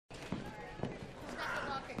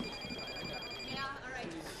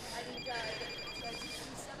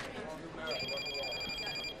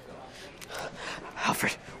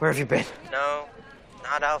Where have you been? No,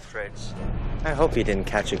 not Alfred's. I hope you didn't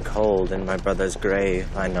catch a cold in my brother's grave.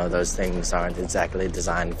 I know those things aren't exactly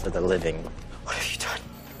designed for the living. What have you done?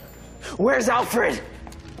 Where's Alfred?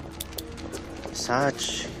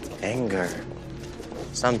 Such anger.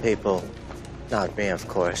 Some people, not me, of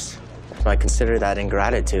course, might consider that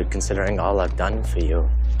ingratitude, considering all I've done for you,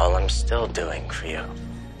 all I'm still doing for you.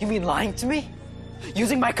 You mean lying to me?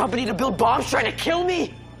 Using my company to build bombs, trying to kill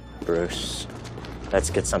me? Bruce, let's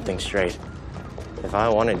get something straight. If I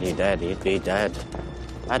wanted you dead, you'd be dead.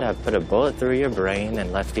 I'd have put a bullet through your brain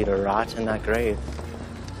and left you to rot in that grave.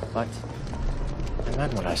 But I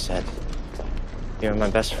meant what I said. You're my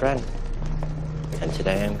best friend. And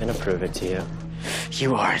today I'm gonna prove it to you.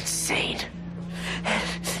 You are insane.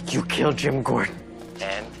 You killed Jim Gordon.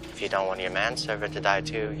 And if you don't want your manservant to die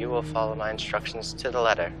too, you will follow my instructions to the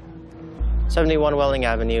letter. 71 Welling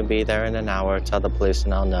Avenue, be there in an hour, tell the police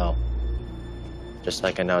and I'll know. Just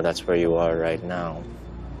like I know that's where you are right now.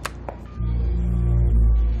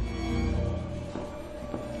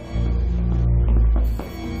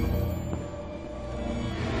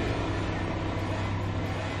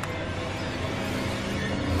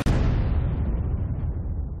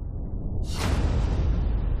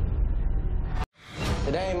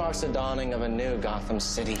 Today marks the dawning of a new Gotham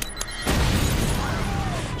City.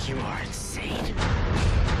 You are insane.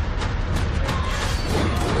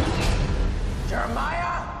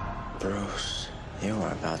 Jeremiah! Bruce, you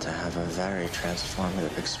are about to have a very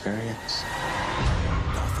transformative experience.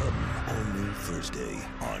 Gotham, all new Thursday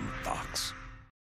on Fox.